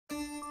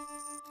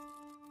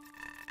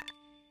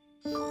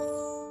It's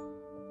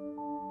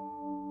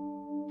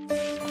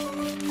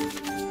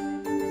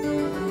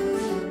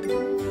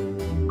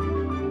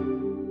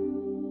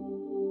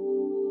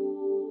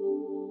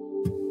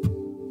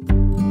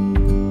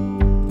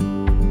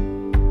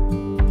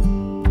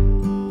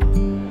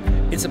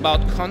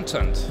about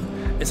content.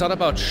 It's not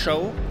about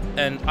show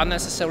and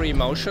unnecessary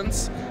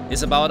emotions.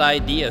 It's about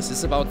ideas.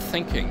 It's about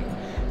thinking.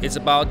 It's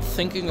about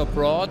thinking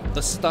abroad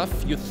the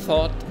stuff you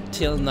thought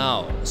till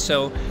now.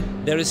 So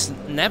there is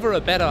never a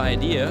better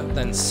idea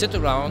than sit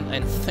around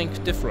and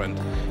think different.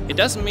 It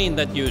doesn't mean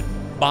that you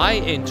buy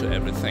into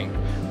everything,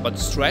 but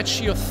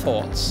stretch your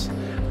thoughts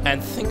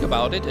and think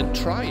about it and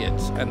try it.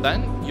 And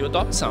then you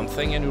adopt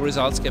something and your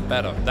results get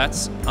better.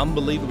 That's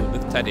unbelievable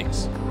with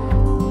TEDx.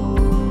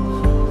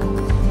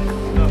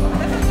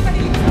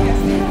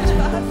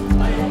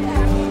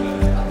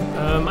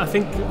 I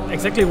think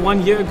exactly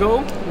 1 year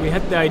ago we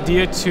had the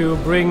idea to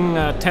bring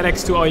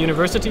TEDx to our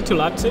university, to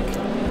Leipzig.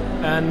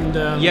 And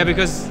yeah,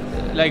 because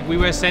like we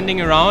were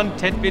sending around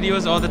TED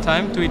videos all the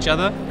time to each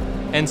other,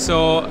 and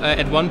so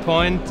at one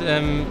point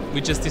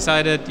we just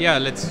decided, yeah,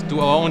 let's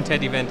do our own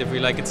TED event if we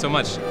like it so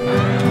much.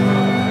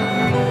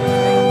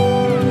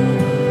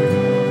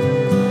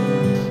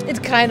 It's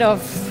kind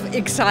of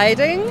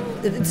exciting.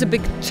 It's a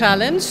big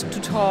challenge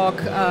to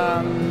talk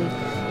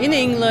in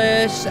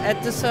English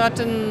at a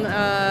certain,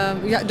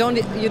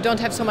 you don't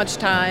have so much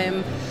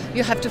time,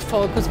 you have to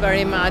focus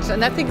very much,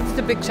 and I think it's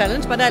a big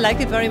challenge, but I like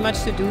it very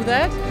much to do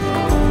that.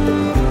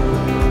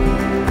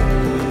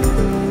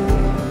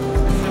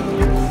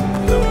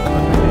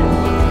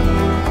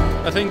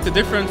 I think the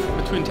difference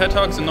between TED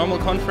Talks and normal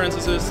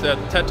conferences is that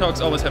TED Talks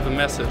always have a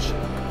message.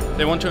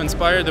 They want to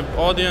inspire the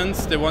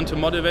audience, they want to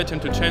motivate them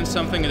to change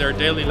something in their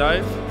daily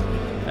life.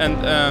 And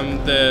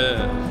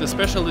the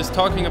specialist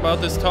talking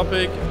about this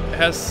topic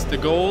has the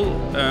goal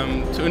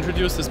to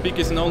introduce the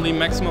speakers in only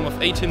maximum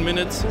of 18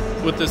 minutes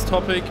with this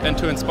topic and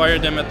to inspire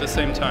them at the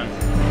same time.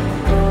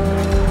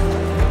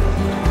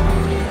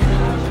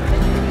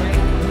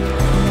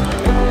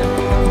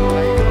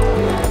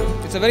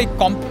 It's a very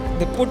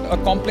they put a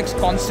complex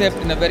concept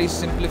in a very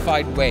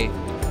simplified way,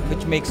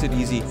 which makes it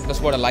easy.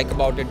 That's what I like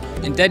about it.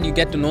 In TED you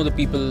get to know the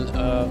people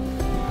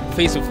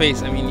face to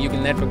face. I mean, you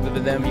can network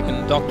with them, you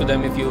can talk to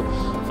them if you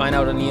find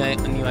out a new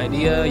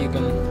idea, you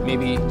can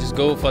maybe just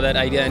go for that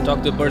idea and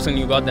talk to the person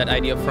you got that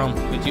idea from,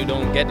 which you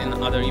don't get in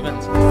other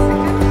events.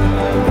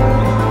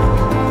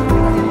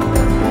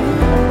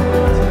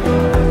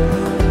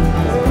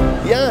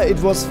 Yeah, it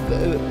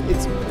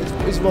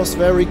was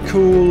very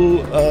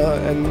cool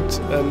and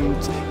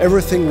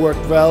everything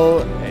worked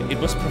well. It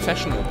was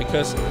professional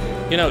because,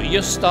 you know,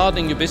 you're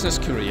starting your business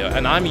career,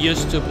 and I'm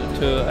used to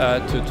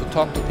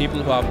talk to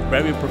people who are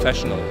very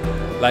professional,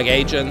 like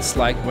agents,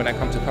 like when I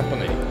come to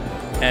company.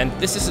 And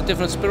this is a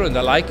different spirit.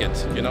 I like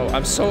it. You know,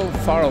 I'm so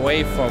far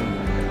away from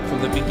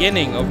the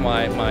beginning of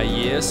my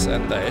years,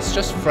 and it's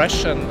just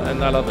fresh,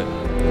 and I love it.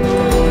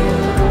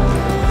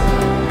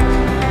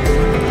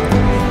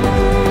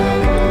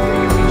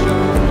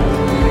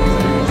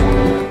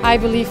 I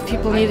believe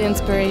people need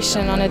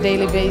inspiration on a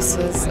daily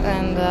basis,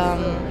 and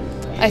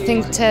I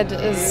think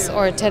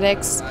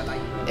TEDx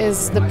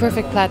is the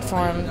perfect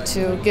platform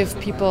to give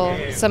people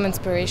some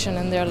inspiration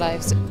in their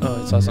lives.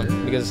 Oh, it's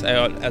awesome, because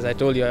as I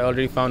told you, I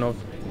already found out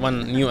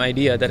one new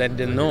idea that I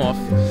didn't know of,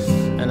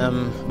 and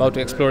I'm about to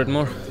explore it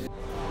more.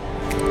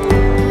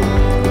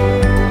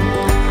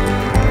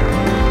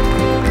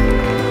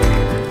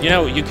 You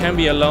know, you can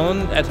be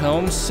alone at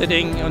home,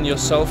 sitting on your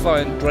sofa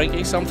and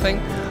drinking something,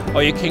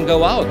 or you can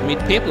go out, meet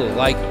people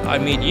like I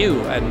meet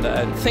you, and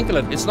think a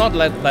little. It's not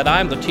that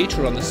I'm the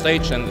teacher on the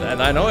stage and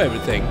I know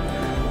everything.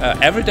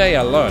 Every day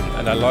I learn,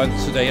 and I learned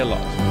today a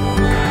lot.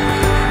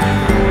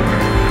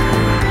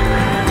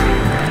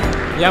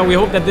 Yeah, we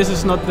hope that this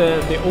is not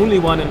the only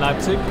one in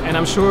Leipzig, and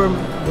I'm sure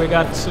we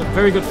got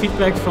very good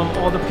feedback from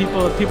all the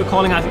people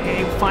calling us,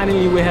 hey,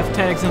 finally we have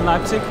TEDx in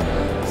Leipzig.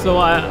 So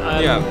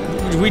yeah,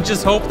 we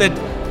just hope that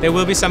there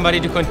will be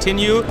somebody to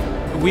continue.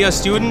 We are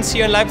students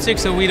here in Leipzig,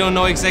 so we don't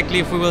know exactly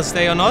if we will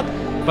stay or not,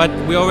 but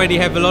we already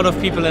have a lot of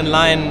people in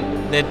line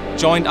that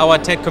joined our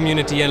TED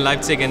community in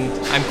Leipzig, and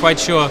I'm quite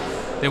sure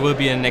there will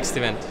be a next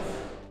event.